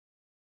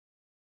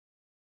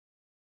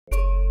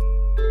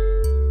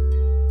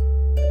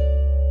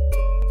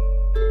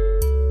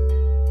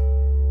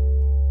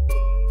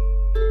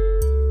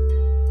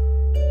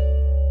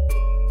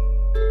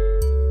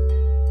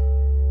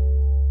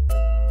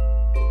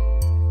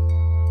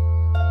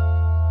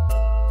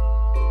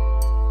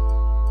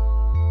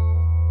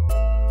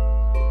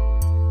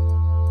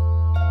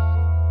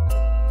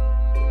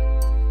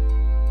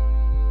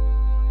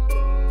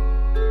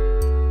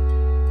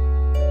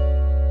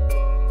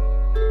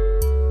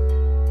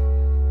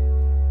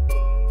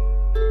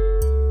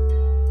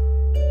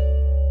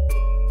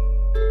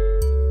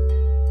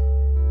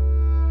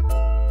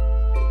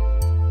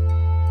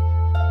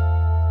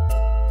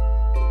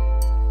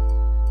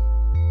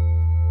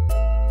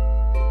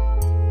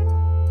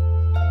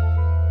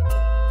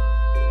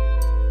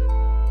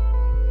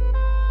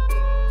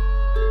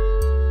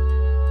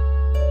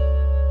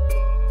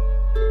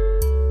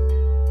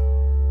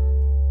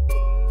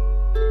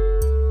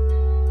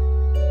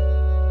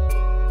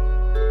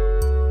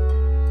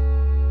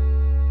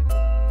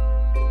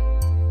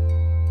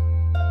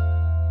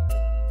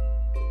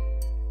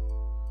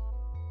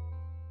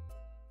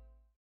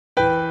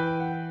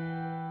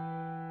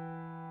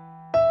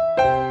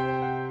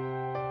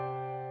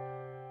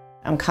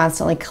I'm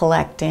constantly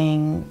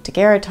collecting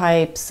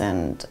daguerreotypes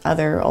and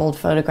other old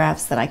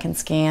photographs that I can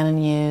scan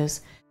and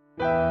use.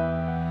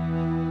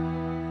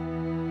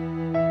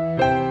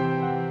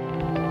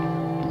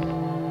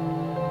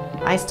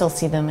 I still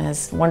see them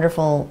as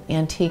wonderful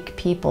antique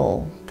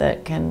people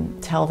that can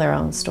tell their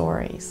own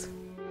stories.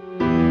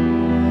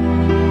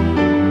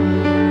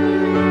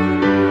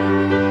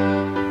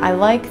 I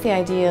like the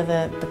idea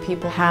that the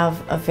people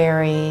have a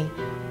very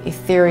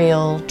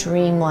ethereal,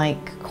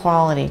 dreamlike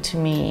quality to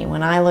me.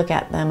 When I look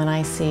at them and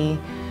I see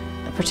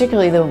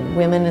particularly the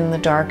women in the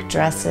dark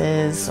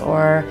dresses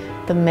or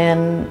the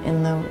men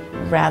in the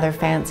rather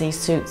fancy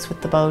suits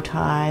with the bow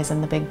ties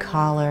and the big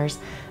collars,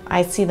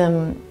 I see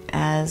them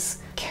as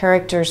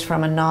characters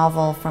from a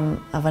novel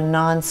of a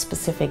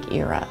non-specific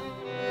era.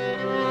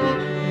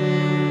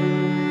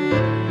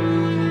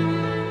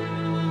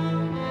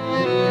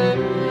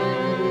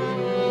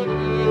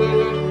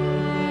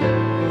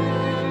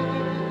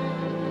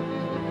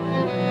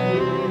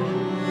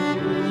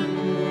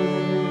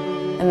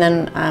 And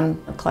then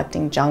I'm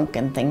collecting junk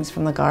and things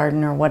from the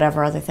garden or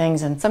whatever other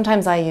things, and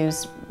sometimes I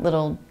use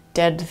little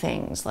dead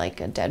things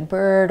like a dead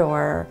bird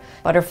or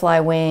butterfly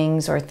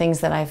wings or things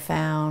that I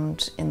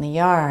found in the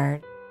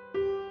yard.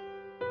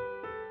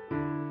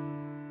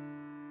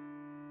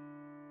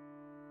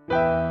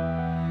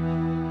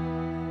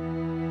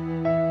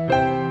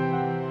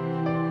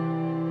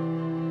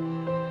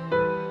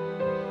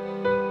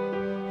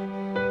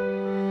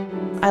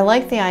 I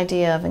like the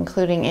idea of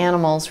including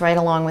animals right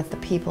along with the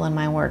people in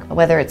my work,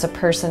 whether it's a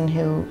person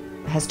who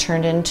has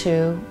turned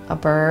into a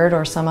bird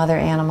or some other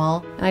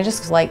animal. And I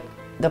just like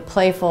the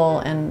playful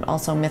and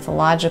also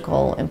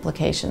mythological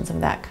implications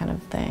of that kind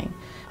of thing.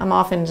 I'm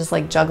often just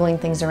like juggling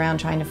things around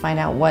trying to find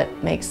out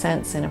what makes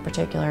sense in a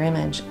particular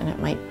image, and it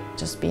might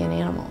just be an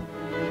animal.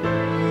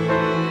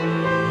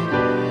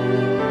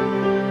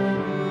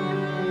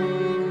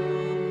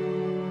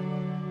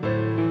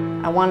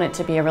 I want it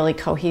to be a really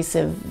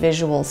cohesive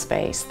visual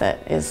space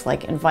that is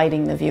like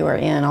inviting the viewer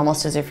in,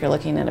 almost as if you're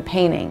looking at a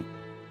painting.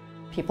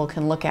 People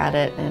can look at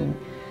it and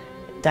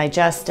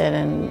digest it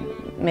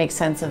and make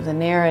sense of the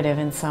narrative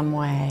in some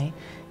way,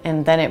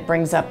 and then it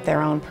brings up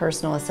their own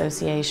personal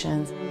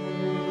associations.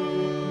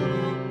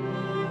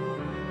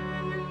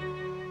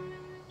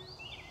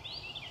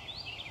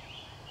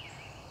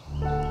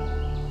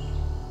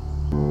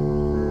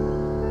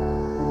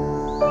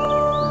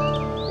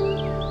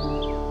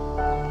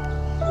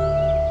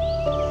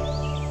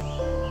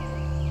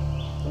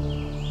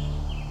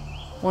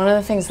 One of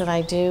the things that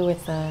I do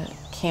with the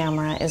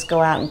camera is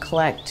go out and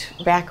collect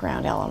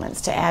background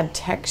elements to add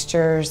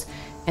textures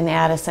and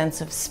add a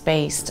sense of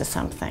space to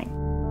something.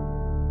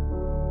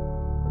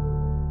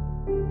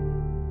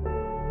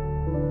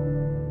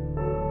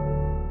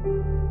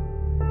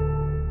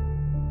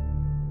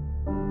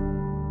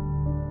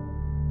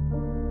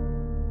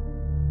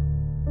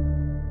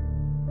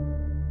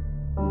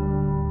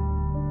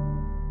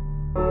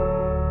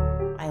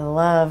 I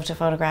love to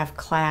photograph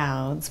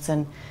clouds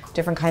and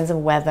different kinds of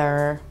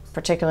weather,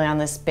 particularly on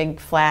this big,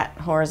 flat,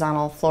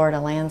 horizontal Florida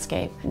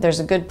landscape. There's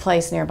a good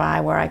place nearby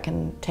where I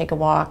can take a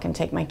walk and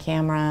take my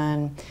camera,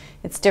 and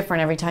it's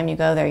different every time you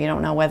go there. You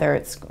don't know whether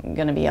it's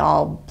going to be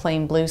all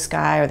plain blue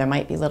sky, or there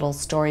might be little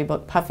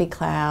storybook puffy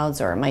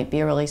clouds, or it might be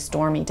a really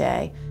stormy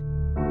day.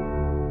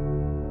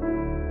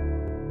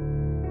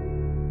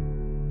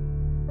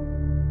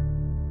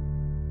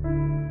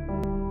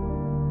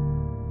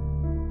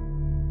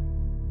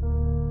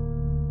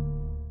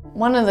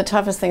 One of the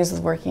toughest things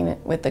with working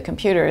with the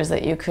computer is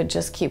that you could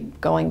just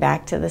keep going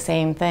back to the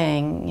same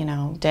thing, you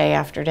know, day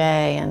after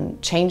day, and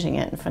changing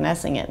it and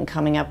finessing it and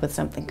coming up with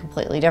something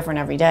completely different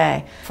every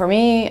day. For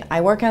me,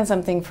 I work on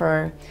something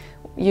for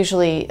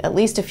usually at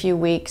least a few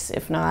weeks,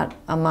 if not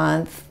a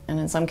month, and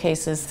in some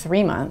cases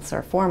 3 months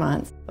or 4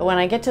 months. But when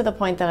I get to the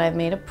point that I've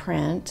made a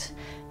print,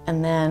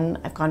 and then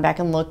I've gone back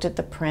and looked at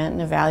the print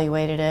and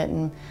evaluated it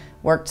and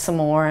worked some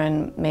more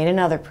and made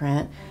another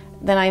print,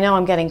 then I know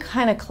I'm getting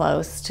kind of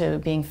close to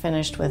being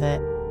finished with it.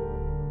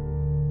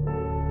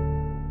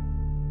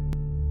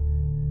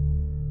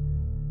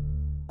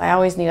 I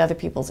always need other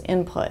people's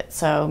input,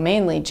 so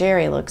mainly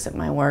Jerry looks at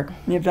my work.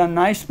 You've done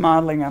nice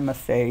modeling on the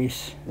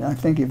face. I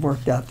think you've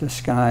worked out the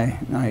sky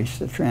nice,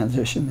 the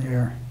transition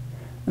there,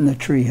 and the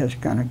tree has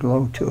kind of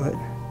glow to it.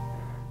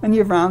 And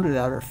you've rounded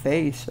out her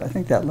face. I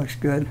think that looks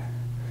good.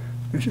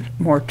 There's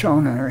more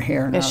tone in her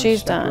hair now. Yeah,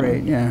 she's done.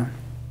 Great, yeah.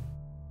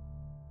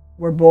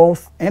 We're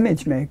both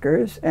image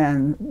makers,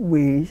 and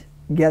we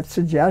get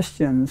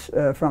suggestions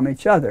from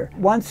each other.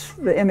 Once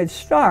the image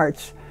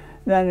starts,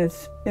 then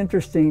it's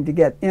interesting to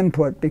get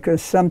input,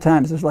 because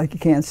sometimes it's like you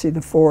can't see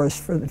the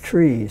forest for the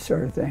trees,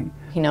 sort of thing.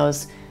 He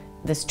knows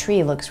this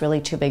tree looks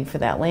really too big for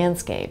that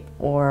landscape,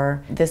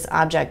 or this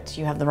object,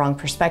 you have the wrong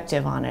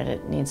perspective on it,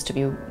 it needs to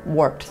be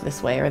warped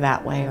this way or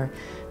that way, or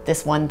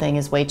this one thing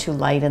is way too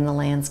light in the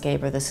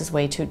landscape, or this is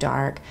way too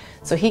dark.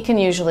 So he can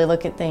usually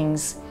look at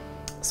things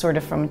sort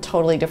of from a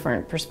totally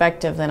different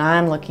perspective than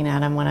I'm looking at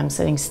them when I'm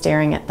sitting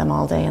staring at them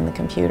all day in the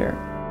computer.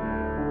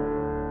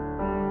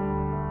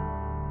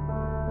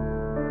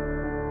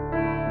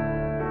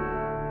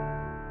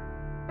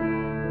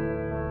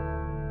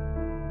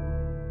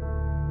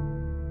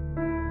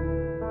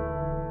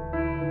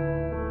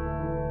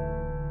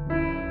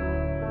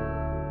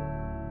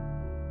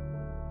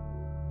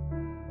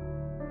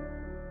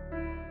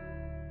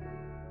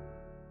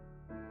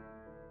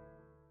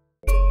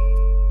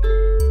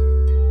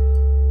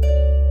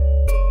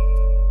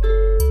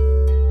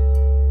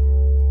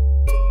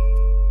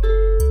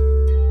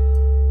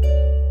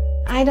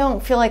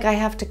 don't feel like I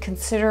have to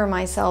consider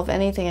myself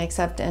anything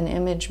except an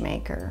image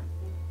maker.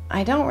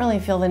 I don't really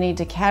feel the need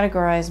to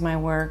categorize my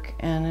work,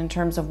 and in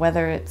terms of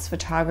whether it's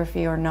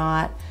photography or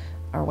not,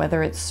 or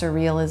whether it's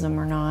surrealism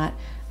or not.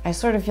 I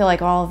sort of feel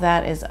like all of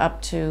that is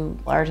up to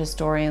art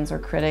historians or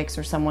critics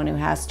or someone who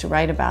has to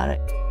write about it.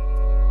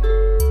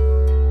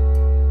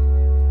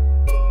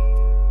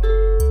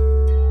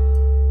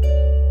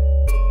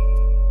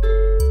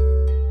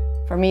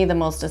 For me, the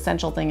most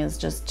essential thing is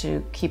just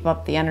to keep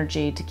up the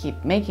energy to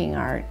keep making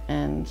art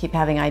and keep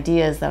having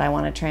ideas that I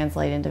want to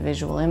translate into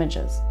visual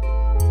images.